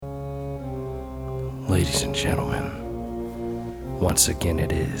Ladies and gentlemen, once again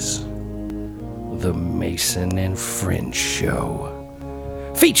it is the Mason and Friends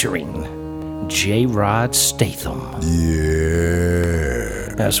Show, featuring J. Rod Statham.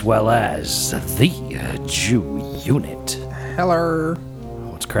 Yeah. As well as the Jew Unit. Hello.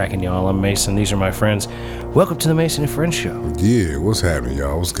 What's cracking, y'all? I'm Mason. These are my friends. Welcome to the Mason and Friends Show. Yeah, what's happening,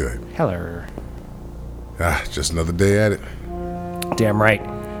 y'all? What's good? Hello. Just another day at it. Damn right.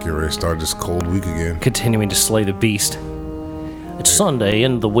 Get ready to start this cold week again. Continuing to slay the beast. It's Sunday,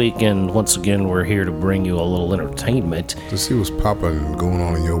 and the weekend. Once again, we're here to bring you a little entertainment. To see what's popping and going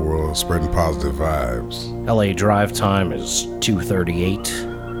on in your world, spreading positive vibes. LA drive time is 2:38.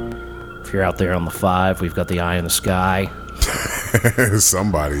 If you're out there on the 5, we've got the eye in the sky.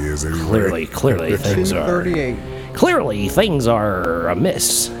 Somebody is anyway. Clearly things are. 2:38. Clearly things are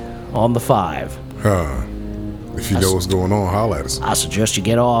amiss on the 5. Huh. If you know what's going on, holla at us. I suggest you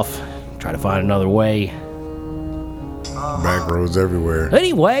get off. Try to find another way. Back roads everywhere.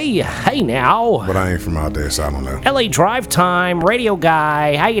 Anyway, hey now. But I ain't from out there, so I don't know. LA drive time, radio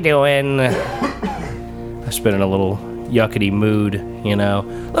guy. How you doing? I've been in a little yuckety mood, you know.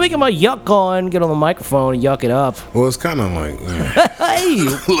 Let me get my yuck on, get on the microphone and yuck it up. Well, it's kind of like, Hey,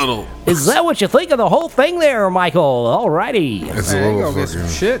 little. is that what you think of the whole thing there, Michael? Alrighty. It's Man, a you little gonna get some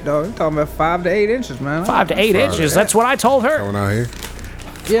fucking shit, though. You're talking about 5 to 8 inches, man. 5 to 8 inches, that's what I told her. coming out here.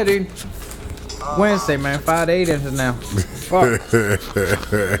 Yeah, dude. Wednesday, man. 5 to 8 inches now. Fuck.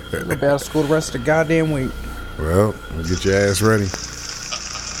 We'll be out of school the rest of the goddamn week. Well, get your ass ready.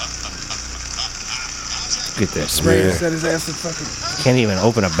 Get this, Ready to man. set his ass in fucking... Can't even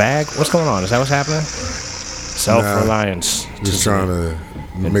open a bag. What's going on? Is that what's happening? Self-reliance. Just trying to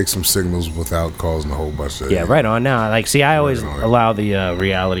make some signals without causing a whole bunch of... Yeah, right on now. Like, see, I always Right on. allow the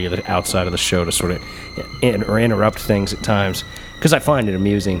reality of the outside of the show to sort of interrupt things at times because I find it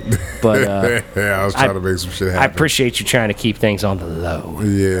amusing. But yeah, I was trying to make some shit happen. I appreciate you trying to keep things on the low.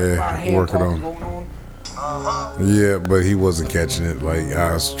 Yeah, working on. Yeah, but he wasn't catching it. Like,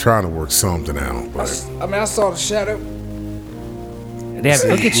 I was trying to work something out. But I mean, I saw the shadow. Damn,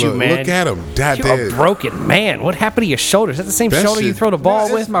 look at you, man. Look at him. You're a broken man. What happened to your shoulder? Is that the same That shoulder you shit- throw the ball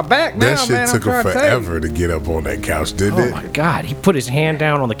It's with? my back now, that shit man. took I'm him trying to tell you. forever to get up on that couch, didn't Oh it? my God! He put his hand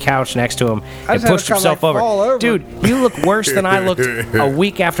down on the couch next to him I and just had pushed to kinda, himself like, fall over. Dude, you look worse than I looked a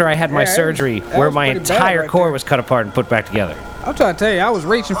week after I had my Yeah, surgery, that where was my pretty bad entire right core there. was cut apart and put back together. I'm trying to tell you, I was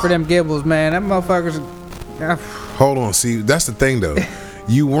reaching for them gibbles, man. That motherfucker's... Hold on. See, that's the thing, though.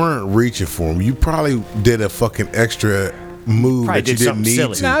 You weren't reaching for him. You probably did a fucking extra move Probably that you did didn't something need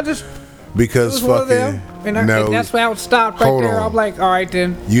silly. to. Nah, I just... Because It was one of fucking... them. And no, that's why I would stop right Hold there. on. I'm like, all right,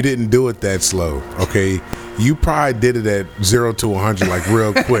 then. you didn't do it that slow, okay? You probably did it at 0 to 100 like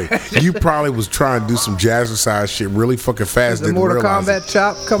real quick. You probably was trying to do some jazzercise shit really fucking fast. The Didn't Mortal realize Kombat it.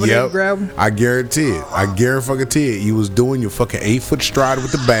 chop coming in and grab him. I guarantee it. I guarantee it. You was doing your fucking 8-foot stride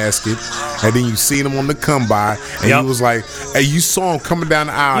with the basket, and then you seen him on the come by, and Yep. you was like, hey, you saw him coming down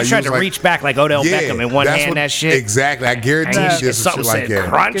the aisle. You tried was to like, reach back like Odell Beckham in one that's hand, what- that shit. Exactly. I guarantee And you you did get some something shit like said that.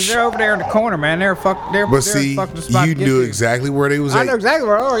 crunch. Because they're over there in the corner, man. They're But they're see, fucking the spot you to get knew to. exactly where they was I at. know exactly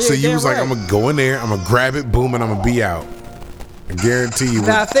where. Oh, yeah, So you damn was like, right. I'm gonna go in there, I'm gonna grab it, boom, and I'm gonna be out. I guarantee you.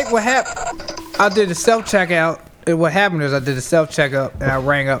 Now, I think what happened, I did the self-checkout, and what happened is I did the self-checkout, and I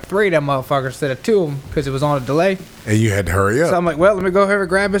rang up 3 of them motherfuckers instead of 2 of them, because it was on a delay. And you had to hurry up. So I'm like, well, let me go ahead and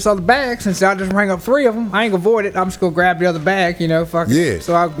grab this other bag, since I just rang up 3 of them. I ain't gonna avoid it. I'm just gonna grab the other bag, you know, fuck it. Yeah.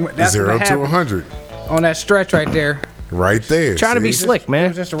 So that's 0 what to happened 100. on that stretch right there. Right there. Trying to be see? slick, It man.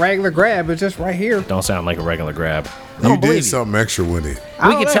 was just a regular grab. It's just right here. Don't sound like a regular grab. I You don't believe did something extra with it. I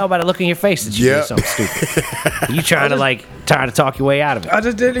We don't can know. tell by the look in your face that you Yep. did something stupid. You trying to talk your way out of it. I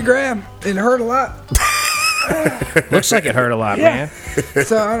just did the grab. It hurt a lot. Looks like it hurt a lot, man.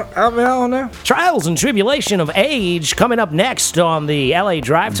 So, I mean, I don't know. Trials and tribulation of age coming up next on the LA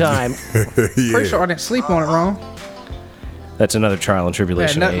Drive Time. Pretty sure I didn't sleep on it wrong. That's another trial and I had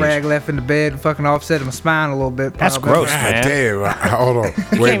tribulation nut of age. rag left in the bed, fucking offset my spine a little bit. That's probably. gross, God man. damn. Hold on. You Wait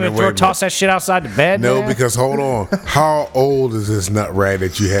a can't minute, even toss that shit outside the bed. No, man? because hold on. How old is this nut rag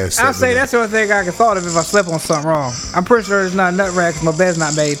that you had? I'll say that's the only thing I can thought of if I slept on something wrong. I'm pretty sure it's not a nut rag because my bed's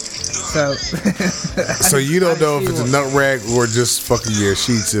not made. So, So you don't know if it's a nut rag or just fucking your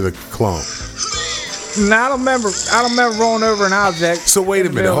sheets in a clump. no, I don't remember rolling over an object. So wait a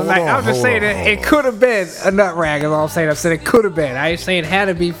in the minute. middle. Hold Like, on. I was just hold saying on, that hold it on. could have been a nut rag. Is all I'm saying. I said it could have been. I ain't saying it had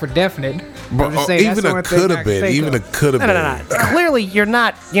to be for definite. But I'm just saying that's even the a only thing could I have can been. think Even a of. could have No. been. Clearly, you're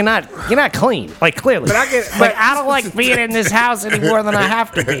not clean. Like clearly. But I get- Like, I don't like being in this house any more than I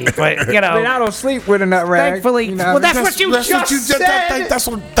have to be. But you I mean, I know, don't sleep with a nut rag. Thankfully- you know, well, that's what you just said. That's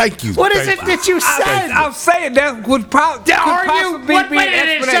what. Thank you. what is Thank it you. that you said? I'm saying that would probably Are you? be Wait,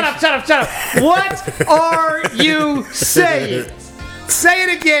 an explanation. shut up. What are you saying? Say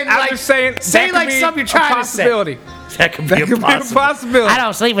it again. I'm like, just saying. Say that like could be something you're a trying to say. possibility. That could be That a could be a possibility. I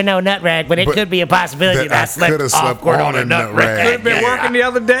don't sleep with no nut rag, but it could be a possibility that I slept coulda slept awkward on on a nut rag. Could have been working the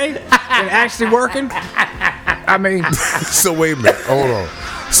other day and actually working. I mean, So wait a minute, hold on.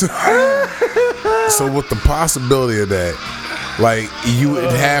 So with the possibility of that, like you would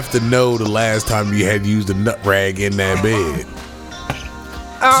have to know the last time you had used a nut rag in that bed.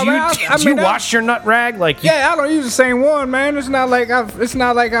 Do you wash your nut rag? Like, yeah, I don't use the same one, man. It's not like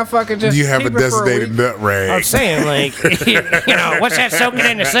I fucking just. You have a keep it for designated week. nut rag. I'm saying, like, what's that soaking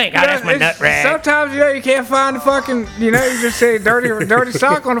in the sink? Oh, that's my nut rag. Sometimes you can't find the fucking. You just say dirty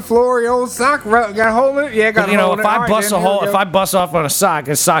sock on the floor. Your old sock got a hole in it. Yeah, got a hole in it. If I bust if I bust off on a sock,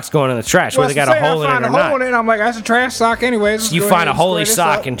 the sock's going in the trash, Well, whether they got a hole in it or I find a hole in not. it. I'm like, that's a trash sock, anyways. So you find a holy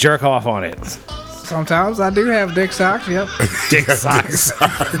sock and jerk off on it. Sometimes I do have dick socks. Yep. Dick socks.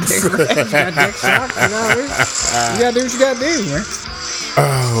 You got dick socks. You know what I mean? You gotta do what you gotta do, man.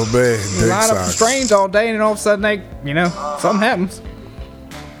 Oh man, You dick line up the socks. strains all day, and then all of a sudden, something happens.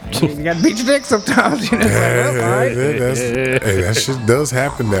 You gotta beat your dick sometimes. It's like, well, all right. Hey, that shit does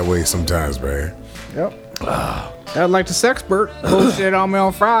happen that way sometimes, man. Yep. I'd like the sexpert bullshit on me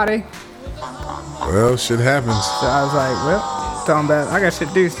on Friday. Well, shit happens. So I was like, well, talking about I got shit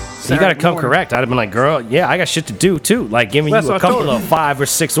to do. You gotta come correct. I'd have been like, girl, yeah, I got shit to do too. Like giving That's you a what I told couple of 5 or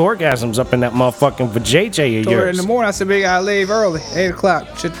 6 orgasms up in that motherfucking vajayjay of Told her in yours. the morning, I said, we gotta leave early, 8 o'clock.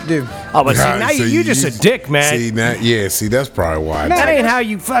 Shit to do. Oh, but see, God, now so you just a dick, man. See, that's probably why. No, That ain't how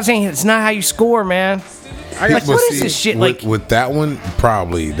you. It's not how you score, man. I got Well, what is see, this shit, with, like- with that one?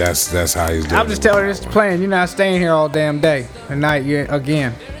 Probably that's how he's doing. I'm just telling her this is the plan. You're not staying here all damn day. Tonight,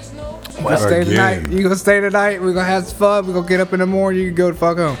 again. You gonna stay tonight. You gonna stay tonight. We're gonna have some fun. We're gonna get up in the morning. You can go the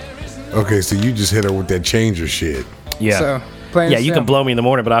fuck home. Okay, so you just hit her with that changer shit. Yeah. So, plain Yeah, and you can simple. blow me in the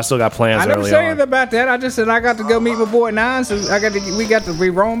morning, but I still got plans I never early said on. anything about that. I just said I got to go meet my boy at 9, so we got to be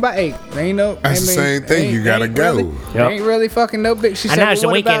rolling by 8. Ain't no. That's the same thing. You gotta go. Really, Yep. Ain't really fucking no big. She I said, know well, it's the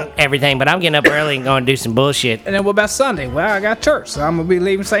what weekend, about- everything, but I'm getting up early and going to do some bullshit. And then what about Sunday? Well, I got church, so I'm gonna be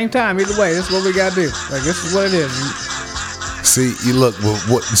leaving same time. Either way, this is what we gotta do. Like this is what it is. See, you look.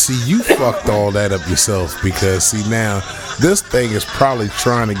 See, you fucked all that up yourself because see now, this thing is probably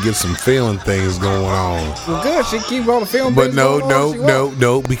trying to get some feeling things going on. Well, good. She keep all the film. But things no, going on she wants.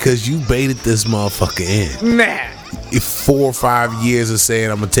 no, because you baited this motherfucker in. Nah. If 4 or 5 years of saying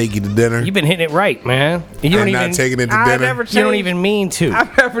I'm gonna take you to dinner, You've been hitting it right, man. You don't and not even. taking it to I dinner. never changed. You don't even mean to.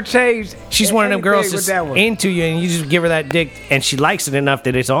 I've never changed. She's one of them anything girls with that's that one. into you, and you just give her that dick, and she likes it enough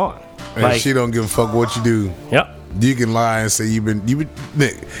that it's on. and Like, she don't give a fuck what you do. yep. You can lie and say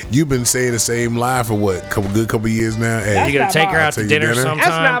Nick, you've been saying the same lie for what couple years now. Hey, You gonna not take her my- out to Take you dinner dinner? sometime?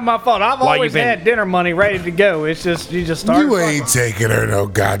 That's not my fault. I've While always you've been- had dinner money ready to go. It's just you just start. you ain't taking her no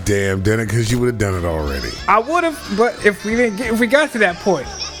goddamn dinner because you would have done it already. I would have, but if we got to that point,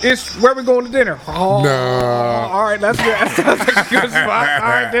 it's where we going to dinner. Oh, No. all right, that's good. That sounds like a good spot. All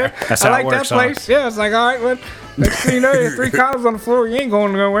right, then. That's I how it like works, that place. Yeah, it's like all right. Well, next thing you know, there's 3 columns on the floor. You ain't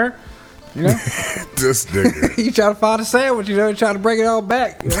going nowhere. You know, This nigga. you try to find a sandwich. You know, you try to break it all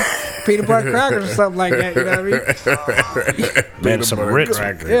back. You know? Peanut butter crackers or something like that. You know what I mean? Man, some Ritz.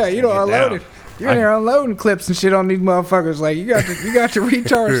 Yeah, you know, Get unload down. it. You're in there unloading clips and shit on these motherfuckers. Like you got to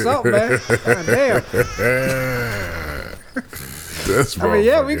recharge something, man. God damn. This I mean,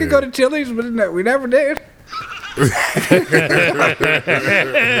 yeah, we motherfucker. could go to Chili's, but no, we never did.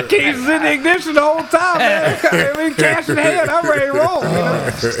 Keys in the ignition the whole time, man. I mean, cash in hand, I'm ready to roll.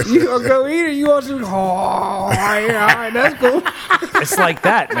 You gonna go eat it? You want to? Oh, all right, that's cool. It's like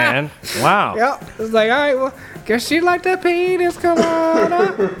that, man. Wow. Yep. It's like, all right, well, guess she like that penis. Come on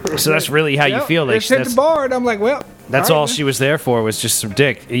up. So that's really how you Yep. feel. Like Just hit the bar, and I'm like, well, that's right, all man. she was there for, was just some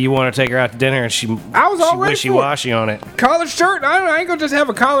dick. You want to take her out to dinner, and she I was all ready for it. wishy-washy on it. Collared shirt. I ain't gonna just have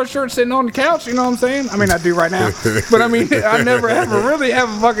a collared shirt sitting on the couch. You know what I'm saying? I mean, I do right now, but I mean, I never ever really have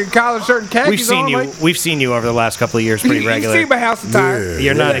a fucking collared shirt and khakis We've seen on. you. Like, We've seen you over the last couple of years, pretty you regular. see my house attire.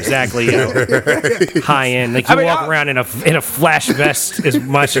 You're not exactly high end. Like you I mean, walk around in a flash vest as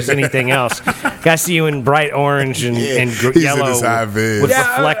much as anything else. I see you in bright orange and he's in yellow his high vis. with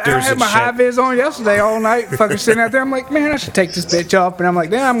Yeah, reflectors I had and my high shit. vis on yesterday all night, fucking sitting out there. I'm like, man, I should take this bitch off. And I'm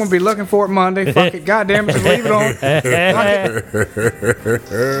like, then I'm gonna be looking for it Monday. Fuck it, goddamn it, just leave it on.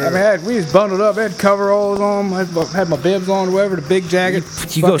 I mean, we was bundled up. I had coveralls on. I had my bibs on, or whatever, the big jacket.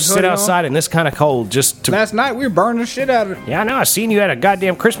 You go fucking sit hoodie on. outside in this kind of cold just to. Last night we were burning the shit out of it. Yeah, I know. I seen you had a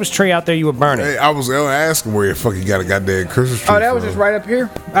goddamn Christmas tree out there. You were burning. Hey, I was gonna ask him where you fucking got a goddamn Christmas tree. Oh, that was from. just right up here.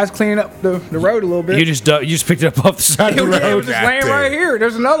 I was cleaning up the road a little bit. You just picked it up off the side of the It was road. just laying right here.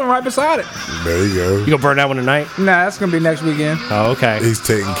 There's another one right beside it. There you go. You gonna burn that one tonight? Nah, that's gonna be next weekend. Oh, okay. He's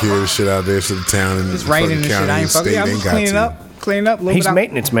taking care of the shit out there to the town and It's raining and shit. I ain't fucking. I'm just cleaning up a little He's bit.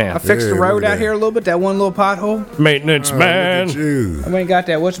 maintenance man. I fixed the Yeah, road look at out here a little bit. That one little pothole. Maintenance man. Look at you. I ain't got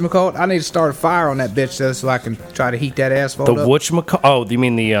that whatchamacallit. I need to start a fire on that bitch though, so I can try to heat that asphalt The up. whatchamacallit? Oh, you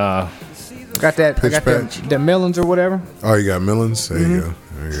mean the Got that? I got Pitch the millins or whatever. Oh, you got millins? There you go.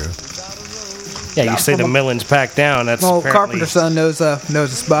 There you go. Yeah, you say the millins packed down. That's My old apparently... carpenter son knows the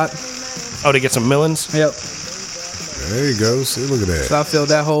spot. Oh, to get some millins? Yep. There you go. See, look at that. So I filled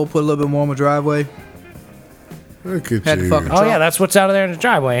that hole, put a little bit more on my driveway. Look at Had to you. fucking- Oh, yeah, that's what's out of there in the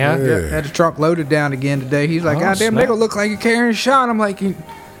driveway, huh? Yeah. Had the trunk loaded down again today. He's like, Oh, God damn, snap. they gonna look like you're carrying a shot. I'm like,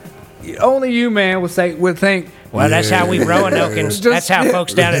 only you, man, would think. Well, that's how we Roanokins. That's how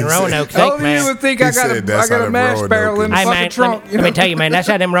folks down in Roanoke think, Only you man. would think He I got said that's how a them mash Roanoke barrel in the Hey, fucking man, trunk. let me tell you, man, that's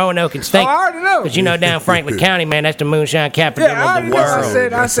how them Roanokins think. Oh, I already know. Because you know down Franklin County, man, that's the moonshine capital Yeah, I of the already know. I world.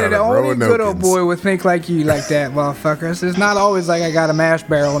 said That's the how the only good old Roanokins. boy would think like you like that, motherfucker. It's not always like I got a mash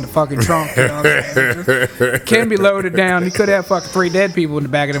barrel in the fucking trunk. You know what I'm saying? It can be loaded down. You could have fucking 3 dead people in the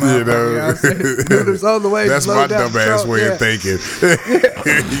back of the You motherfucker. know, You know what I'm saying? There's other ways. that's to my load down the dumb ass trunk, way yeah. of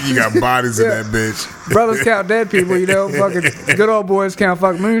thinking. You got bodies in Yeah. that bitch. Brothers count dead people, you know. Fucking good old boys count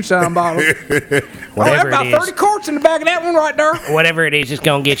fucking moonshine bottles. Whatever about it 30 is. quarts in the back of that one right there. Whatever it is, it's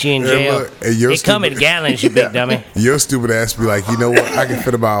going to get you in jail. look, and you're It come in stupid. gallons, you big dummy. Your stupid ass be like, you know what? I can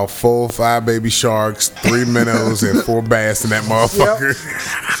fit about 4 or 5 baby sharks, 3 minnows, and 4 bass in that motherfucker.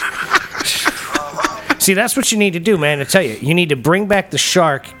 See, that's what you need to do, man. I tell you, you need to bring back the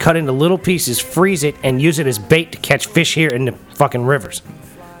shark, cut into little pieces, freeze it, and use it as bait to catch fish here in the fucking rivers.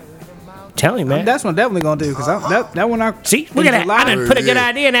 Tell you, man. That's what I'm definitely gonna do because that one I See, look at that. I done put a good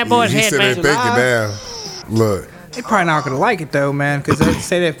idea in that boy's He head, said man. they thinking now. Look, They probably not gonna like it though, man, because they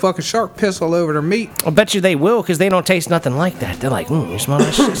say that fucking shark piss all over their meat. I bet you they will, because they don't taste nothing like that. They're like, you smell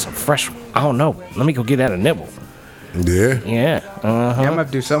that shit? Some fresh, I don't know. Let me go get that a nibble. yeah. Yeah. Yeah, I'm gonna have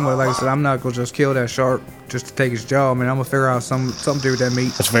to do something with it. Like I said, I'm not gonna just kill that shark just to take his jaw. I mean, I'm gonna figure out something to do with that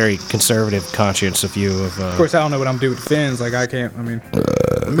meat. That's very conservative conscience of you. Of Of course, I don't know what I'm doing with the fins. Like I can't. I mean,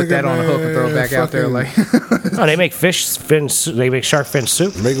 put that on a hook and throw it back out there. Like oh, they make fish fin soup. They make shark fin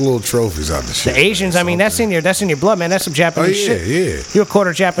soup. Make little trophies out of the shit. The Asians, I mean, that's in your blood, man. That's some Japanese Oh, yeah, shit. yeah. You're a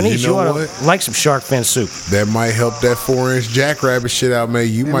quarter Japanese. You You, know ought what? to like some shark fin soup. That might help that 4-inch jackrabbit shit out, man.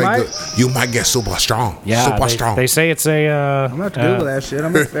 You might might. you might get super strong. Yeah, super they, strong. they say it's a I'm gonna have to Google that shit.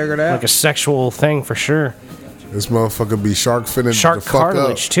 I'm gonna figure it out. like a sexual thing for sure. This motherfucker be shark finning Shark the fuck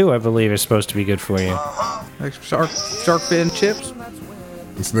cartilage too, I believe, is supposed to be good for you. Like shark fin chips. up.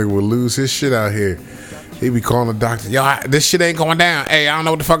 This nigga would lose his shit out here. He be calling the doctor. Yo, this shit ain't going down. Hey, I don't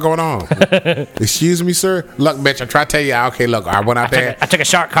know what the fuck going on. Excuse me, sir. Look, bitch, I try to tell you. Okay, look, I went out there. I took a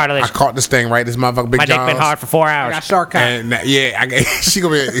shark cartilage. I caught this thing right. This motherfucker big My dick jaws. been hard for 4 I hours. got shark cock. And she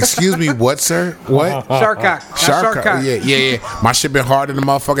gonna be. Excuse me, what, sir? What? Shark cock. Got Shark cock. Yeah. My shit been hard in the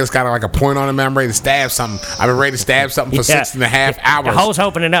motherfucker. It's got like a point on it, man. I'm ready to stab something. I've been ready to stab something for 6.5 hours. The hole's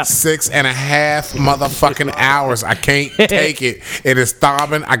opening up. 6.5 motherfucking hours. I can't take it. It is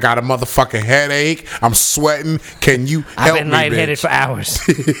throbbing. I got a motherfucking headache. I'm sweating. Can you I've help been me, lightheaded bitch? for hours.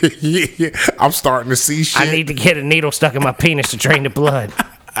 Yeah. I'm starting to see shit. I need to get a needle stuck in my penis to drain the blood.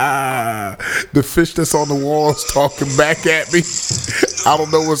 The fish that's on the wall is talking back at me. I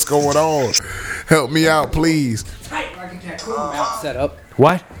don't know what's going on. Help me out, please. I get that cooler mount set up.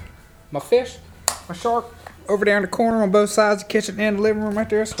 What? My fish, my shark, over there in the corner on both sides of the kitchen and the living room right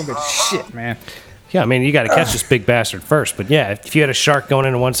there. It's gonna be the shit, man. Yeah, I mean, you got to catch this big bastard first. But yeah, if you had a shark going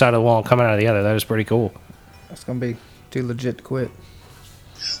into one side of the wall and coming out of the other, that is pretty cool. That's gonna be too legit to quit.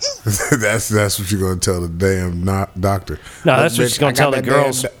 That's what you're gonna tell the damn doctor. No, Look, that's what bitch, she's gonna I got tell the that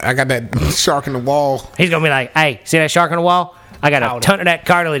girls. I got that shark in the wall. He's going to be like, hey, see that shark on the wall? I got a ton of that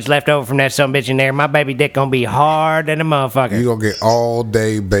cartilage left over from that son bitch in there. My baby dick going to be hard than a motherfucker. You gonna get all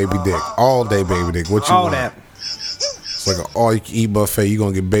day baby dick. All day baby dick. What you All want? that. It's like an all you can eat buffet. You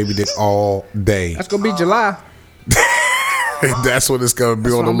gonna get baby dick all day. That's gonna be July. That's what it's gonna be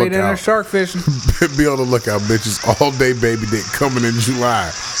That's on when the I'm be down there lookout. shark fishing. Be on the lookout, bitches. All day baby dick coming in July.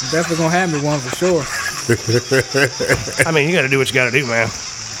 Definitely gonna have me one for sure. I mean, you got to do what you got to do, man.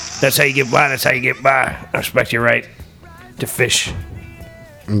 That's how you get by. That's how you get by. I respect your right to fish.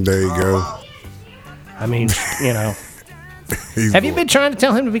 There you go. I mean, you know. He's Have you been trying to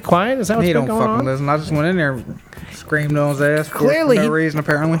tell him to be quiet? Is that what's He been don't going fucking on? listen. I just went in there, and screamed on his ass for Clearly no he- reason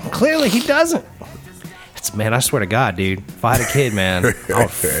apparently. Clearly, he doesn't. It's, man, I swear to God, dude. If I had a kid, man, I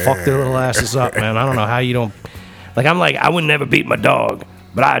would fuck their little asses up, man. I don't know how you don't. Like, I'm like, I would never beat my dog,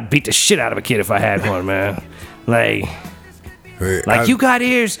 but I'd beat the shit out of a kid if I had one, man. Like, Hey, you got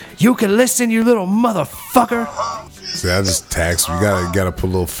ears, you can listen, you little motherfucker. See, I just tax them. You gotta put a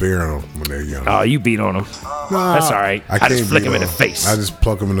little fear in them when they're young. Oh, you beat on them. Nah, That's all right. I just flick them in the face. I just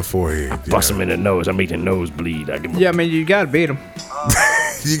pluck them in the forehead. Bust them in the nose. I make the nose bleed. Yeah, I mean, you gotta beat them.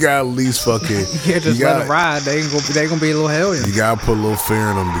 You gotta at least fucking. You can't just let them ride. They gonna be a little hellion. You gotta put a little fear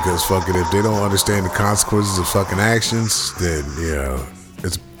in them because fucking if they don't understand the consequences of fucking actions, then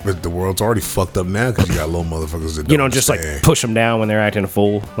but the world's already fucked up now because you got little motherfuckers that don't just understand. like push them down when they're acting a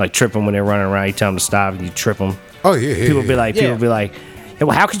fool, like trip them when they're running around. You tell them to stop, and you trip them. Oh yeah. People be like, hey,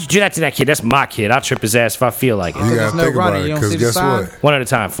 well, how could you do that to that kid? That's my kid. I'll trip his ass if I feel like it. You gotta think about it You don't because see the guess sign? what? One at a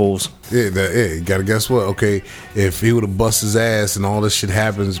time, fools. Yeah, you gotta guess what? Okay, if he would have bust his ass and all this shit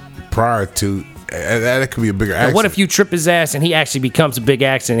happens prior to that could be a bigger accident. What if you trip his ass and he actually becomes a big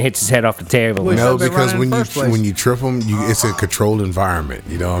accident and hits his head off the table? Well, No, should've been because running in the first place. when you trip them, it's a controlled environment.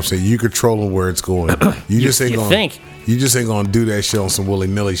 You know what I'm saying? You controlling where it's going. You just ain't gonna do that shit on some willy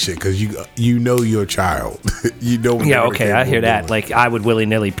nilly shit because you know you're a child. You know. Yeah, okay, I hear that. Like I would willy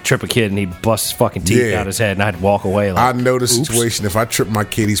nilly trip a kid and he'd bust his fucking teeth out his head and I'd walk away. Like, I know the situation. If I trip my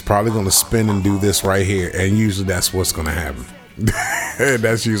kid, he's probably gonna spin and do this right here, and usually that's what's gonna happen.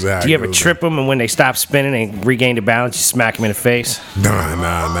 That's usually how. Do you ever trip them and when they stop spinning and regain the balance, you smack them in the face?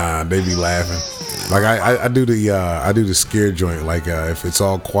 Nah. They be laughing. Like I do the scare joint. Like if it's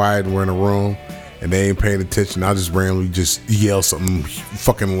all quiet and we're in a room and they ain't paying attention, I just randomly just yell something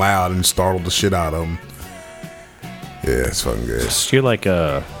fucking loud and startle the shit out of them. Yeah, it's fucking good. You're like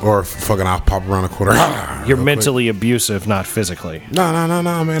or fucking I'll pop around the corner. You're mentally abusive, not physically. No, man.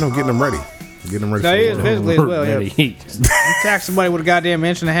 I'm getting them ready. Getting them ready. No, he is for physically as well. Yeah. Really. You tax somebody with a goddamn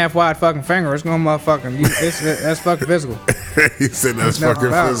inch and a half wide fucking finger, it's gonna motherfucking. That's fucking physical. He said that's Never fucking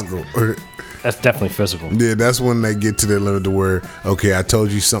about. physical. That's definitely physical. Yeah, that's when they get to the limit to where, okay, I told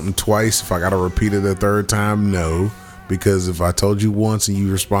you something twice. If I gotta repeat it a third time, no. Because if I told you once and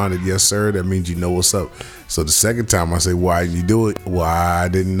you responded, yes, sir, that means you know what's up. So the second time I say, why did you do it? Why I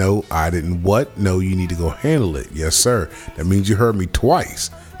didn't know. I didn't what? No, you need to go handle it. Yes, sir. That means you heard me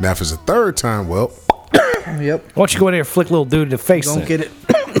twice. Now, if it's a third time, well. Yep. Why don't you go in there and flick little dude in the face? Don't get it.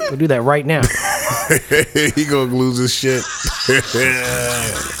 Go do that right now. He gonna lose his shit.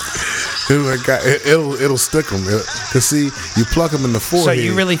 It'll stick him. Cause see, you pluck him in the forehead. So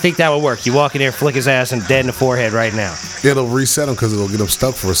you really think that would work? You walk in there, flick his ass, and dead in the forehead right now. It'll reset him because it'll get him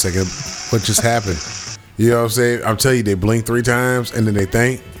stuck for a second. What just happened? You know what I'm saying? I'm telling you, they blink 3 times and then they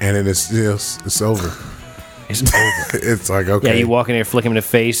think, and then it's over. It's over. It's like, okay. Yeah, you walk in there, flick him in the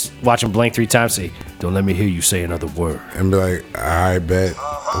face, watch him blink 3 times, say, "Don't let me hear you say another word." And be like, I bet.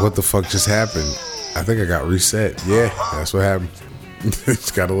 What the fuck just happened? I think I got reset. Yeah, that's what happened.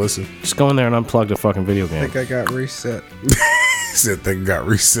 Just gotta listen. Just go in there and unplug the fucking video I game. think I got reset. He said, "Thing got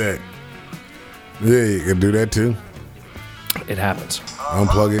reset." Yeah, you can do that too. It happens.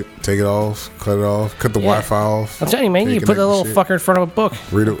 Unplug it, take it off, cut it off, cut the Wi-Fi off. I'm telling you, man, you put the little fucker in front of a book.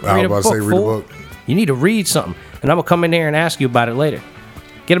 Read a book. You need to read something. And I'm going to come in there and ask you about it later.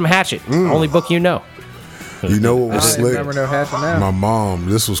 Get him Hatchet. Only book you know. You know what was slick? Never know Hatchet now. My mom,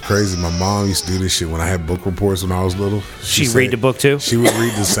 this was crazy. My mom used to do this shit when I had book reports when I was little. She read the book too? She would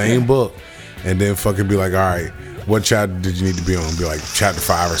read the same book and then fucking be like, all right, what chapter did you need to be on? Be like, chapter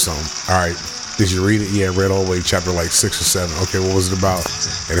 5 or something. All right. Did you read it? Yeah, read all the way chapter like 6 or 7. Okay, what was it about?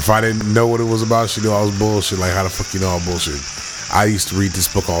 And if I didn't know what it was about, she knew I was bullshit. Like, how the fuck you know I'm bullshit? I used to read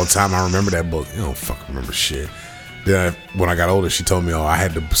this book all the time. I remember that book. You don't fucking remember shit. Then when I got older, she told me, oh, I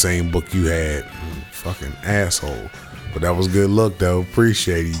had the same book you had. Fucking asshole. But that was good luck, though.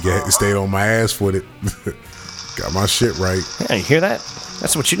 Appreciate it. You stayed on my ass with it. Got my shit right. Yeah, you hear that?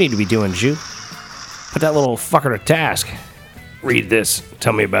 That's what you need to be doing, Jew. Put that little fucker to task. Read this.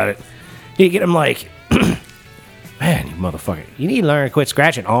 Tell me about it. You get him like, man, you motherfucker. You need to learn to quit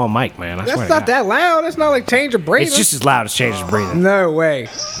scratching all mic, man. I swear That's to not God. that loud. That's not like change of breathing. It's just as loud as changes breathing. No way.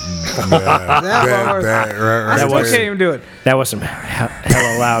 I was- can't even do it. That was some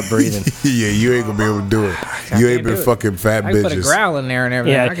hella loud breathing. Yeah, you ain't gonna be able to do it. You ain't been do it. fucking fat I can put a bitches. growl in there and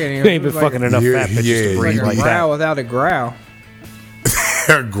everything. Yeah, I can't you even. ain't been fucking enough Yeah, fat bitches yeah, to breathe you- like growl that. without a growl.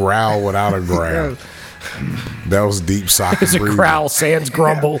 Growl without a growl. That was deep socket It's a breathing. growl, sans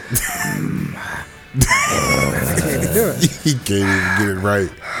grumble. I can't even do it. He can't even get it right.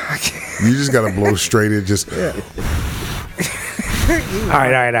 You just gotta blow straight in. Just All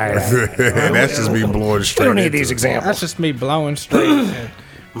right. that's just me blowing We straight. don't need into these it. examples. That's just me blowing straight.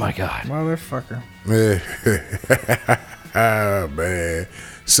 My God. Motherfucker. Ah, man.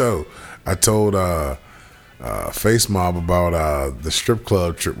 So I told Face Mob about the strip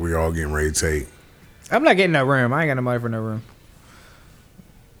club trip we all getting ready to take. I'm not getting no room. I ain't got no money for no room.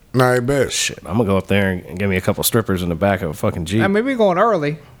 Nah, I bet. Shit, I'm gonna go up there and give me a couple strippers in the back of a fucking Jeep. I mean, we going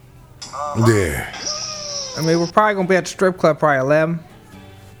early. Yeah. I mean, we're probably gonna be at the strip club probably 11,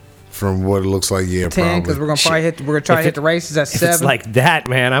 From what it looks like, yeah, 10, because probably. we're gonna probably we're gonna try to hit the races at If 7. it's like that,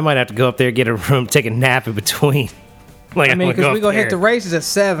 man, I might have to go up there, get a room, take a nap in between. Like, I mean, because we're gonna hit the races at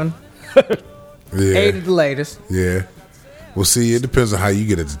 7, 8 at the latest. Yeah. Well, see, it depends on how you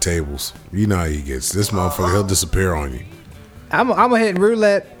get at the tables. You know how he gets. This motherfucker, he'll disappear on you. I'm gonna hit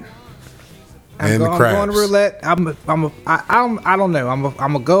roulette. And the I'm craps. going to roulette. I don't know. I'm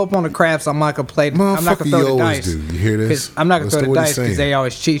gonna go up on the craps. I'm not gonna play. I'm not Motherfucker, gonna throw you the always dice. do. You hear this? 'Cause I'm not gonna Listen throw to the what dice he's because saying. they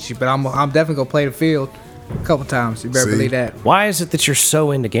always cheat you. But I'm definitely gonna play the field a couple times. You better See? believe that. Why is it that you're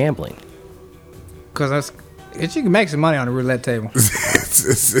so into gambling? Because you can make some money on the roulette table.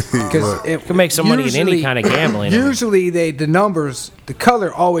 Because You can make some money in any kind of gambling. Usually, the numbers, the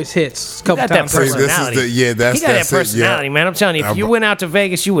color always hits a couple got that times. See, this is personality. the yeah. That's He got that that's it, personality, yeah. man. I'm telling you, if you went out to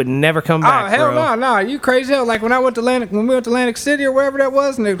Vegas, you would never come Oh back, hell bro. no, you crazy hell! Like when we went to Atlantic City or wherever that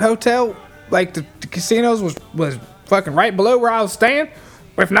was, and the hotel, like the casinos was fucking right below where I was staying.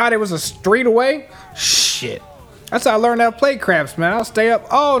 If not, it was a street away. Shit. That's how I learned how to play craps, man. I'll stay up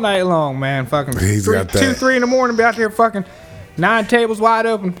all night long, man. Fucking He's got that. 2, 3 in the morning, be out there fucking 9 tables wide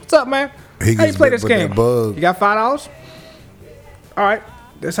open. What's up, man? He How you gets play bit this with game? that bug. You got $5? All right,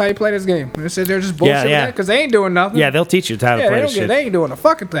 that's how you play this game. They said they're just bullshit Yeah. because they ain't doing nothing. Yeah, they'll teach you how to Yeah, play they, this shit. they ain't doing a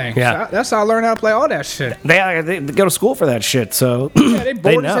fucking thing. Yeah. So that's how I learned how to play all that shit. They go to school for that shit, so Yeah, they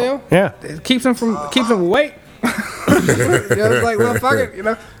bored as know. hell. Yeah. It keeps them awake. It's like, well, fuck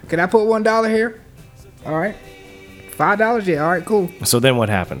it, Can I put $1 here? All right. $5? Yeah, all right, cool. So then what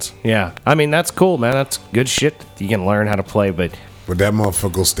happens? Yeah. I mean, that's cool, man. That's good shit. You can learn how to play, but But that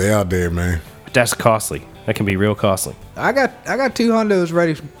motherfucker will stay out there, man. that's costly. That can be real costly. I got 2 hundos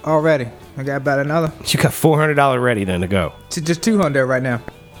ready already. I got about another. You got $400 ready then to go. Just 2 hundo right now.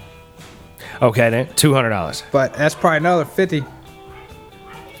 Okay, then $200. But that's probably another 50.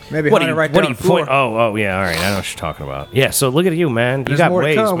 Maybe What do 100 you, right what there do on you the floor. point? Oh, yeah. All right, I know what you're talking about. Yeah. So look at you, man. You There's got more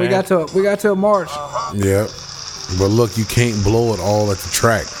ways, to come. man. We got till March. Yeah. But look, you can't blow it all at the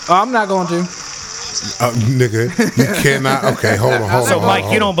track. Oh, I'm not going to. Nigga, you cannot. Okay, hold on. So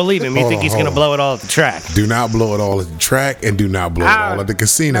Mike, you don't believe him. You think he's gonna blow it all at the track? Do not blow it all at the track and do not blow it all at the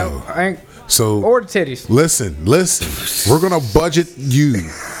casino. No, I ain't. So Or the titties. listen. We're gonna budget you.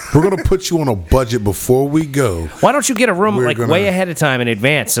 We're gonna put you on a budget before we go. Why don't you get a room We're like gonna- way ahead of time in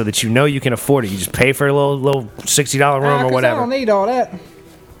advance so that you know you can afford it? You just pay for a little $60 room or 'Cause whatever. I don't need all that.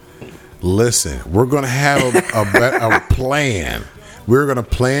 Listen, we're gonna have a plan. We're gonna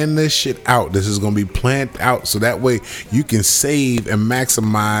plan this shit out. This is gonna be planned out so that way you can save and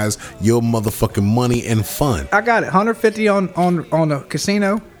maximize your motherfucking money and fun. I got it. 150 on the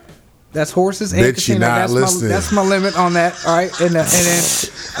casino. That's horses and Bitch, casino. you're not listening. That's my limit on that. All right, and then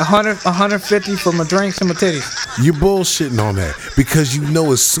 150 for my drinks and my titties. You bullshitting on that because you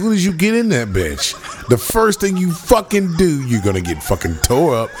know as soon as you get in that bitch, the first thing you fucking do, you're gonna get fucking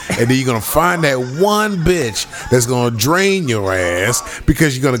tore up, and then you're gonna find that one bitch that's gonna drain your ass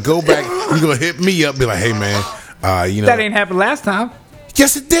because you're gonna go back, you're gonna hit me up, be like, hey man, you know That ain't happened last time.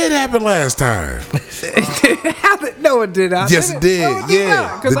 yes it did happen last time. No, it did not. Yes it did. No, it Yeah.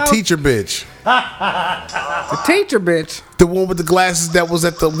 not, 'cause The teacher bitch. The teacher bitch. The one with the glasses that was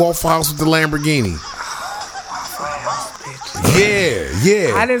at the Waffle House with the Lamborghini.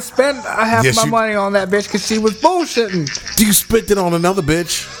 Yeah. I didn't spend half Yes, my you- money on that bitch because she was bullshitting. You spent it on another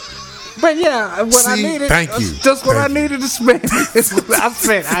bitch. But yeah, what I See? needed, Thank you. just what Thank I needed to spend. Is what I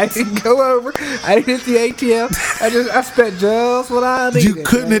spent. I didn't go over. I didn't hit the ATM. I spent just what I needed. You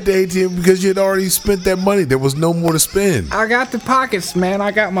couldn't hit the ATM because you had already spent that money. There was no more to spend. I got the pockets, man.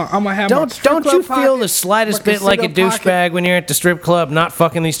 I'm gonna have my Don't strip you club feel pocket, the slightest my bit like a casino pocket. douchebag when you're at the strip club, not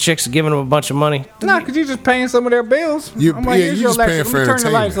fucking these chicks and giving them a bunch of money? No, because you're just paying some of their bills. You- I'm like, yeah, here's you your just paying electric. for Let me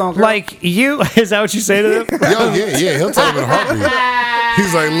turn the lights on, girl. Like you, is that what you say to them? Yo, yeah. He'll tell him in a heartbeat.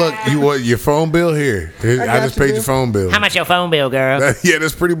 He's like, look, you want your phone bill here? I got just you, paid dude. your phone bill. How much your phone bill, girl? Yeah,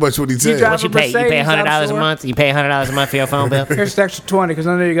 that's pretty much what he said. drive What you a pay? You pay Mercedes, I'm $100 a sure. month. You pay $100 a month for your phone bill. here's the extra 20 because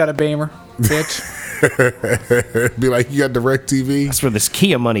I know you got a Beamer, bitch. Be like, you got DirecTV? That's where this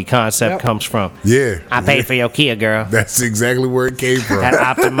Kia money concept Yep. comes from. Yeah. I paid for your Kia, girl. That's exactly where it came from. That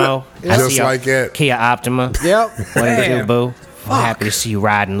Optimo. I Just see your like that. Kia Optima. Yep. What do you do, Damn. boo? I'm happy to see you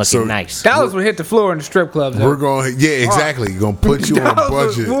riding, looking So- nice. Dollars would hit the floor in the strip clubs. though. We're going, yeah, exactly. You're going to put you on a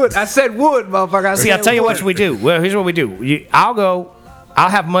Dollars budget. would. I said wood, motherfucker. I See, said I'll tell you wood. what we do. Well, here's what we do. I'll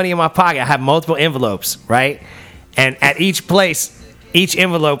have money in my pocket. I have multiple envelopes, right? And at each place, each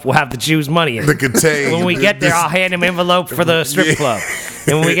envelope will have the Jew's money in The it. contain. When we get there, I'll hand him envelope for the strip club.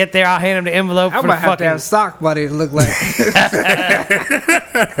 And when we get there, I'll hand him the envelope I for the might have to fucking... have sock buddy to look like.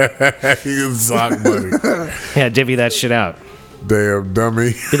 He's sock money. Yeah, divvy that shit out. Damn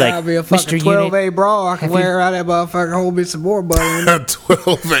dummy. Be like, I'll be a fucking Mr. Unit. 12A bra. I can wear out that motherfucker. Hold me some more butter in it.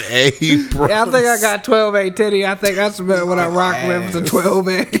 12A, bro. Yeah, I think I got 12A titty. I think that's about what I rock with, the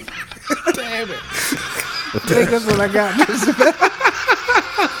 12A. Damn it. I think that's what I got.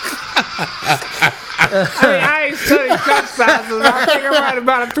 I ain't studied cup sizes. I think I'm right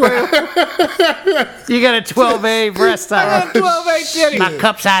about a 12. You got a 12A breast size. I got 12A titty. My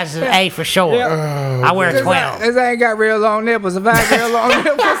cup size is A for sure. Yep. I wear a 12. This ain't got real long nipples. If I had real long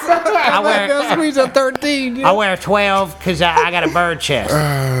nipples, I might be able to squeeze a 13. You know? I wear a 12 because I got a bird chest.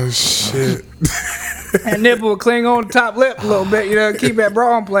 Oh, shit. That nipple will cling on the top lip a little bit, you know, keep that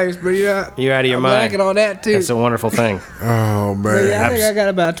bra in place. But yeah, You're out of your I'm mind. liking on that too. That's a wonderful thing. Oh, But man. yeah, I think I got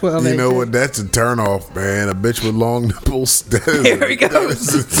about 12. You know what? That's a turnoff, man. A bitch with long nipples. That is, Here he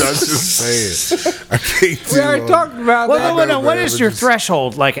goes. I'm just saying. I can't do We already all- talked about that. Well, no. man, What is but your just-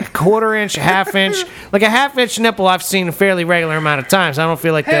 threshold? Like a quarter inch, a half inch? Like a half inch nipple, I've seen a fairly regular amount of times. I don't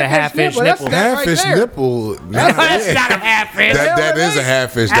feel like that half inch Half-inch nipple. nipple, that's Half inch right there. nipple. That's not a half inch. That is a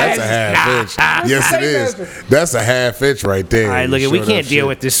half inch. That's a half inch. Yes, it is. That's a half inch right there. All right, look, You we sure can't that deal shit.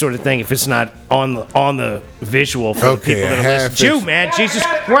 with this sort of thing if it's not on the visual for Okay, the people that a are half listening. Jew, inch. man, Jesus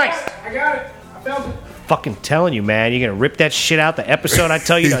Christ! I got it. I felt it. Fucking telling you, man, you're gonna rip that shit out. The episode I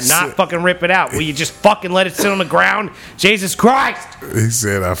tell you to He not said- fucking rip it out. Will you just fucking let it sit on the ground? Jesus Christ! He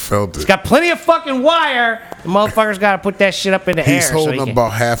said, I felt it. Got plenty of fucking wire. The motherfucker's got to put that shit up in the air. He's so holding he up can-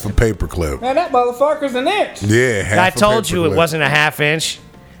 about half a paperclip. Man, that motherfucker's an inch. Yeah, half I a told you it paperclip. wasn't a half inch.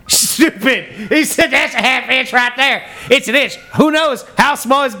 Stupid. He said that's a half inch right there. It's an inch. Who knows how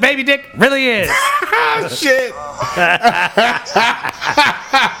small his baby dick really is? Oh, shit.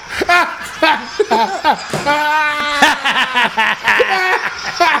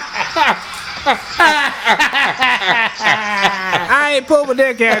 I ain't pulled my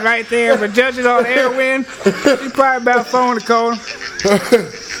dick out right there, but judging on air wind, he's probably about 4 and a quarter.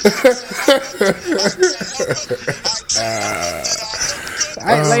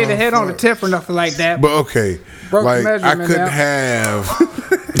 I ain't laid the head on the tip or nothing like that. But okay, Broke the like I measurement couldn't out. have,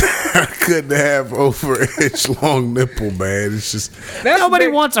 I couldn't have over an inch long nipple, man. It's just That's Nobody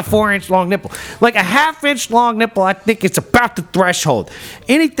big- wants a 4-inch long nipple. Like a half-inch long nipple, I think it's about the threshold.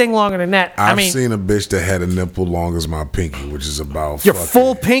 Anything longer than that, I I've mean, seen a bitch that had a nipple long as my pinky, which is about your fucking-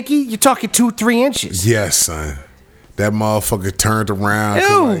 full pinky, you're talking 2-3 inches. Yes, son. That motherfucker turned around. 'cause,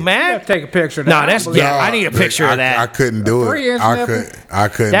 Ew, like, You man. have to take a picture of No, that. that's I don't yeah. believe I need a picture of that. I couldn't do it. 3-inch nipple? I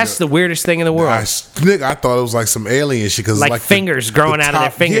couldn't. That's the weirdest thing in the world. Nigga, I thought it was like some alien shit because Like fingers growing out of their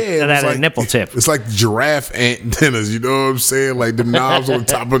finger- it out was of their nipple tip. It's like giraffe antennas. You know what I'm saying? Like the knobs on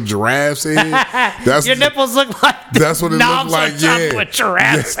top of giraffes' head. That's Your nipples look like That's what it looked knobs like. on top Yeah, of a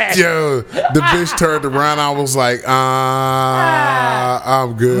giraffe's head. Yo, the bitch turned around. I was like,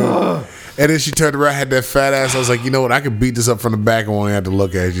 I'm good. And then she turned around, had that fat ass. I was like, you know what? I could beat this up from the back and won't have to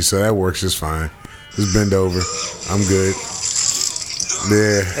look at you. So that works just fine. Just bend over. I'm good.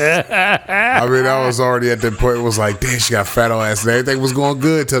 Yeah. I mean, I was already at that point. It was like, damn, she got fat old ass. And everything was going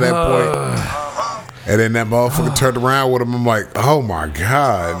good till that point. And then that motherfucker turned around with him. I'm like, oh my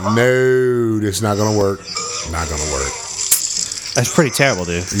God. No, this not going to work. Not going to work. That's pretty terrible,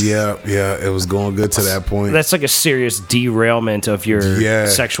 dude. Yeah, it was going good to that point. That's like a serious derailment of your Yeah.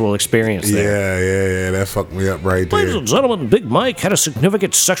 sexual experience there. Yeah, that fucked me up right Ladies there. and gentlemen, Big Mike had a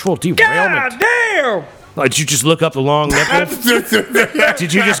significant sexual derailment. God damn! Did you just look up the long nipple?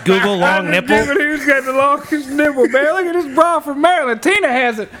 Did you just Google long nipple? Who's got the longest nipple, man? Look at this bra from Maryland. Tina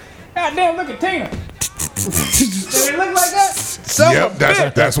has it. God damn, look at Tina. Does it look like that?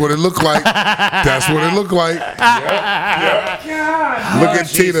 Yep, that's what it looked like. That's what it looked like. God. Look at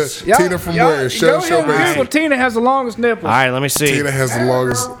Tina. Tina from where? Show Go ahead and base. Google Tina has the longest nipple. All right, let me see. Tina has the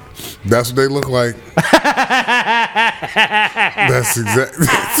longest. That's what they look like. That's exactly.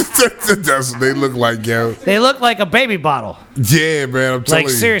 That's what they look like, yo. They look like a baby bottle. Yeah, man. I'm telling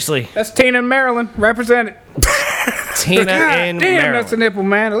Like, you. seriously. That's Tina in Maryland, represented. Tina God in damn, Maryland. that's a nipple,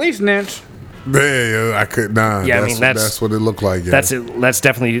 man. At least an inch. Yeah, I could not. Yeah, I that's, mean, that's- that's what it looked like. Yeah. That's it. That's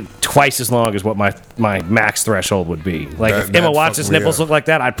definitely twice as long as what my max threshold would be. Like if That Emma fucked Watson's me nipples up. look like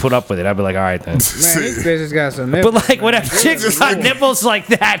that, I'd put up with it. I'd be like, all right then. Man, these bitches got some nipples. But like when a chick's got nipples like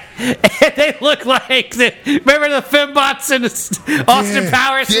that, and they look like remember the fembots in Austin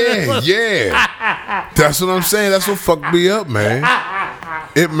Powers? Yeah. That's what I'm saying. That's what fucked me up, man.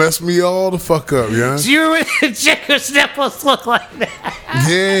 It messed me all the fuck up, yeah. So you were with a chick whose nipples look like that.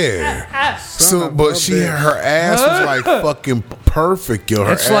 Yeah. So, but her ass was like fucking perfect, yo.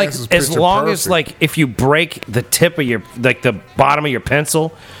 Her It's ass like was as picture long perfect. as like if you break the tip of your like the bottom of your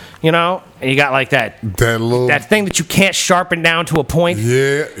pencil, you know, and you got like that thing that you can't sharpen down to a point.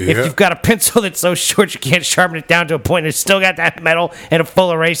 Yeah. If you've got a pencil that's so short you can't sharpen it down to a point, and it's still got that metal and a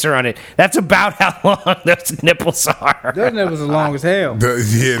full eraser on it. That's about how long those nipples are. Those nipples are long as hell.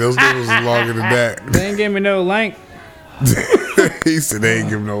 Those nipples are longer than that. They ain't give me no length. He said they ain't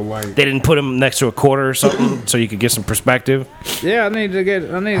give him no light. They didn't put them next to a quarter or something so you could get some perspective. Yeah, I need to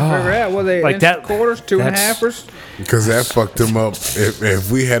figure out what they Like that- quarters, 2.5ers. Because that fucked him up.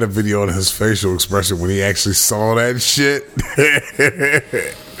 If we had a video on his facial expression when he actually saw that shit.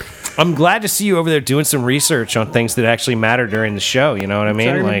 I'm glad to see you over there doing some research on things that actually matter during the show. You know what I mean?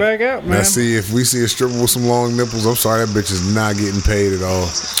 Check me back out, man. Now, see, if we see a stripper with some long nipples, I'm sorry, that bitch is not getting paid at all.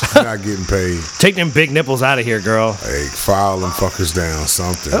 Not getting paid. Take them big nipples out of here, girl. Hey, file them fuckers down,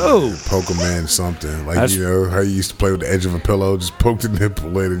 something. Oh. Poke them in, something. Like, you know, how you used to play with the edge of a pillow, just poke the nipple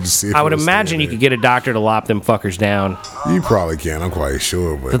later, just see if I would it'll imagine stay you there. could get a doctor to lop them fuckers down. You probably can, I'm quite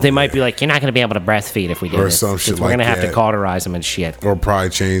sure. But they might be like, you're not going to be able to breastfeed if we do Or this. some shit We're like going to have to that. cauterize them and shit. Or probably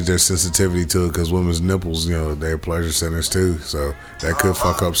change their sensitivity to it, because women's nipples, you know, they're pleasure centers too. So that could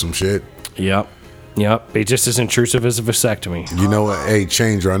fuck up some shit. Yep. Be just as intrusive as a vasectomy. You know what? Hey,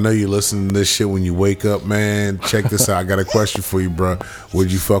 Changer, I know you listen to this shit when you wake up, man. Check this out. I got a question for you, bro.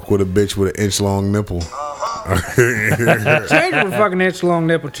 Would you fuck with a bitch with an inch-long nipple? Change with a fucking inch-long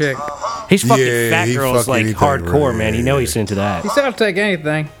nipple chick. He's fucking Yeah, fat he girls fuck like anything, hardcore, right? man. You know he's into that. He said I'll take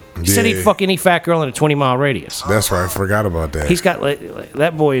anything. He said he'd fuck any fat girl in a 20-mile radius. That's right. I forgot about that. He's got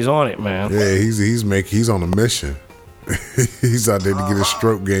that boy is on it, man. Yeah, he's on a mission. He's out there to get his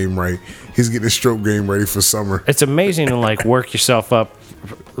stroke game right. He's getting his stroke game ready for summer. It's amazing to like work yourself up,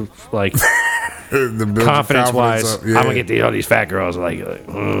 like To build your confidence wise. up, yeah. I'm gonna get all these fat girls like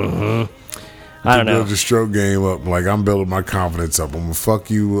I don't know. Build your stroke game up. Like, I'm building my confidence up. I'm gonna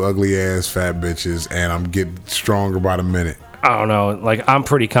fuck you ugly ass fat bitches, and I'm getting stronger by the minute. I don't know. Like, I'm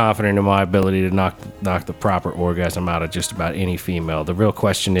pretty confident in my ability to knock the proper orgasm out of just about any female. The real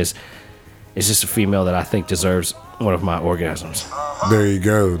question is this a female that I think deserves one of my orgasms? There you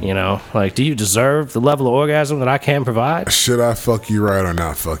go. You know, like, do you deserve the level of orgasm that I can provide? Should I fuck you right or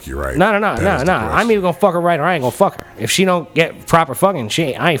not fuck you right? No. That is the question. I'm either gonna fuck her right or I ain't gonna fuck her. If she don't get proper fucking,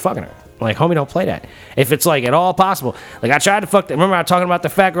 I ain't fucking her. Like, homie, don't play that. If it's like at all possible, like I tried to fuck. Remember I was talking about the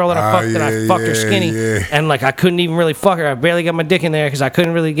fat girl that I fucked, and I fucked her skinny, and like I couldn't even really fuck her. I barely got my dick in there because I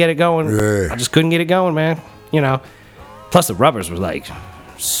couldn't really get it going. Yeah. I just couldn't get it going, man. You know. Plus the rubbers was like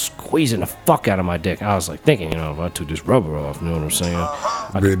squeezing the fuck out of my dick. I was like thinking, you know, if I took this rubber off, you know what I'm saying?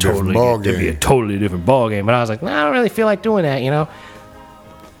 It'd be a totally different ball game. But I was like, nah, I don't really feel like doing that, you know.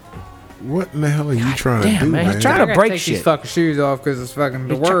 What in the hell are you trying to Damn, do, man, man? he's trying to I gotta break take shit. these fucking shoes off because it's fucking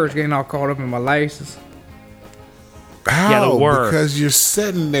the words getting all caught up in my laces. How? Yeah, the word. Because you're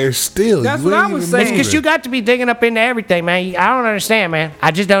sitting there still. That's You what I ain't was even saying. It's because you got to be digging up into everything, man. I don't understand, man.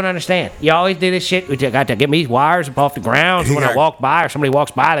 I just don't understand. You always do this shit. You got to get me these wires up off the ground. So when I walk by or somebody walks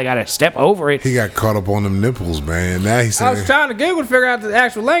by, they got to step over it. He got caught up on them nipples, man. Now he's I was saying, trying to Google to figure out the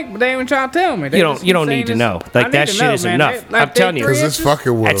actual length, but they ain't even trying to tell me. They You just don't keep need to saying know. this- Like, I need that to shit know, is man. enough. They- I'm telling you. because it's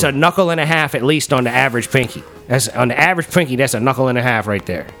fucking with That's a knuckle and a half at least on the average pinky. That's on the average pinky. That's a knuckle and a half right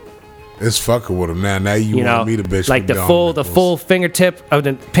there. It's fucking with him. Now you, You know, want me to bitch like with the long full nipples. fingertip of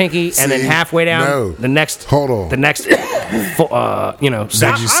the pinky, and then See? halfway down No. the next. Hold on. The next. You know.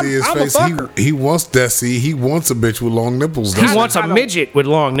 Did you see his I'm a face? fucker. He wants that. See, he wants a bitch with long nipples. He That's wants a midget with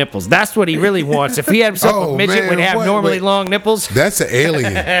long nipples. That's what he really wants. If he had himself Oh, a midget man, would have what? normally Wait. long nipples. That's an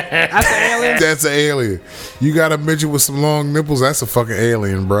alien. That's an alien. That's an alien. You got a midget with some long nipples. That's a fucking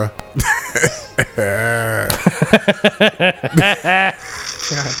alien, bruh.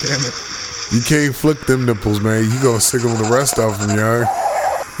 God damn it. You can't flick them nipples, man. You gonna stick them with the rest of them, yo.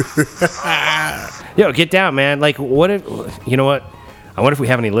 Yo, get down, man. Like, what if, you know what? I wonder if we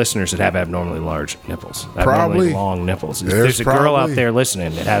have any listeners that have abnormally large nipples. Abnormally Probably. long nipples. If There's there's a girl probably. out there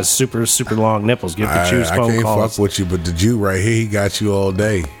listening that has super, super long nipples, give the Choose I phone can't calls. fuck with you, but the Jew right here, he got you all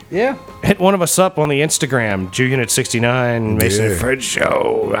day. Yeah. Hit one of us up on the Instagram, JewUnit69, Mason Yeah. and Fred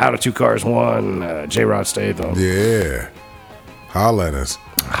Show, How to Two Cars One, J-Rod Statham. Yeah. Holla at us.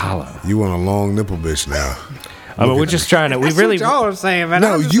 Holla. You want a long nipple bitch now. I mean, we're just trying to, we That's really, what y'all are saying, man.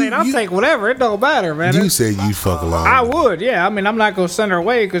 No, I'm just you- saying, I'll you- take whatever. It don't matter, man. You said you'd fuck a long I nipple. would, yeah. I mean, I'm not gonna send her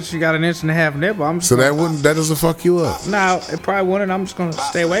away because she got an inch and a half nipple. I'm just So that doesn't fuck you up. no, it probably wouldn't. I'm just gonna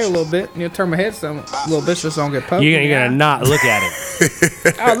stay away a little bit. You know, turn my head some a little bit just so I don't get poked. you're gonna not look at it.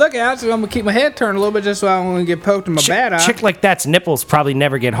 I look at it, so I'm gonna keep my head turned a little bit just so I don't get poked in my bad eye. Chick like that's nipples probably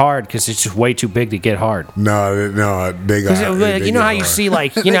never get hard because it's just way too big to get hard. No, they got. You know how you see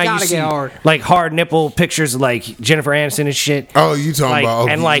like you know how you gotta see get hard. like hard nipple pictures of like Jennifer Aniston and shit. Oh, you talking Like, about?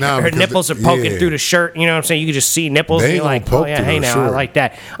 and like her nipples are poking through the shirt. You know what I'm saying? You can just see nipples. They And you're ain't like, gonna oh poke yeah, through hey the now I shirt. like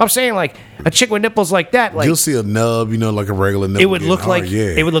that. I'm saying like a chick with nipples like that, like You'll see a nub, like a regular nipple. it would getting look hard, like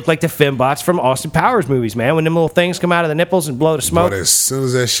yeah. it would look like the fembots from Austin Powers movies, man. When them little things come out of the nipples and blow the smoke. But as soon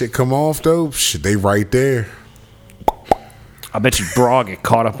as that shit come off, though, shit, they right there. I bet you bra get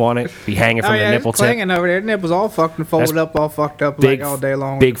caught up on it, be hanging from Oh, yeah, the nipple it's tip. clinging over there. The nipples all fucking folded That's up, all fucked up Big, like all day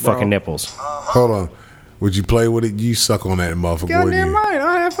long. big with the bra. fucking nipples. Hold on. Would you play with it? You suck on that motherfucker, wouldn't Goddamn you? right.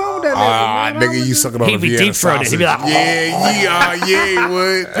 I have fun with that. Ah, nipple, man. nigga, you sucking on He'd a be Vienna deep-throated. sausage. He'd be like, yeah, he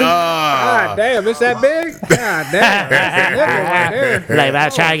would. God damn, it's that big? God damn. That's a nipple right there. Like I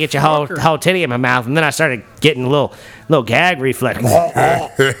was trying to get your whole titty in my mouth, and then I started getting a little gag reflex. Man,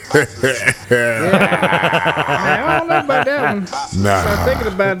 I don't know about that one. Nah. I'm thinking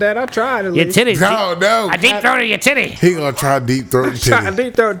about that. I tried at Your least. titty. No. I deep throated your titty. He gonna try deep throat Try to titty.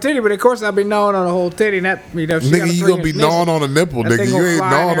 deep throat titty, but of course I'll be gnawing on the whole titty. And that, she got Nigga, a you gonna be 3-inch nipple. gnawing on a nipple, That nigga. thing You gonna ain't fly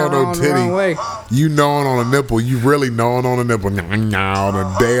gnawing there on no on the wrong way. titty. You gnawing on a nipple. You really gnawing on a nipple. Nah, on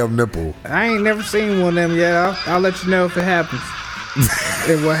a damn nipple. I ain't never seen one of them yet. I'll let you know if it happens.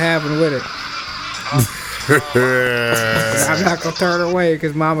 If what happened with it. I'm not gonna turn her away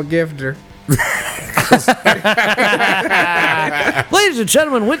because Mama gifted her. Ladies and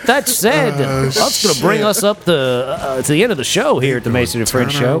gentlemen, with that said, that's going to bring us up to the end of the show here at the Mason and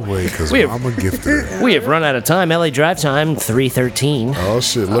Friends Show. Because We I'm a gifter. We have run out of time. LA drive time 3:13. Oh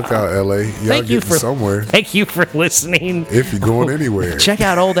shit! Look out, LA. Y'all Thank you getting for somewhere. Thank you for listening. If you're going anywhere. Check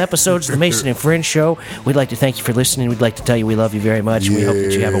out old episodes of the Mason and Friends Show. We'd like to thank you for listening. We'd like to tell you we love you very much. We hope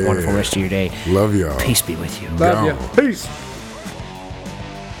that you have a wonderful rest of your day. Love y'all. Peace be with you. Love Gone. you. Peace.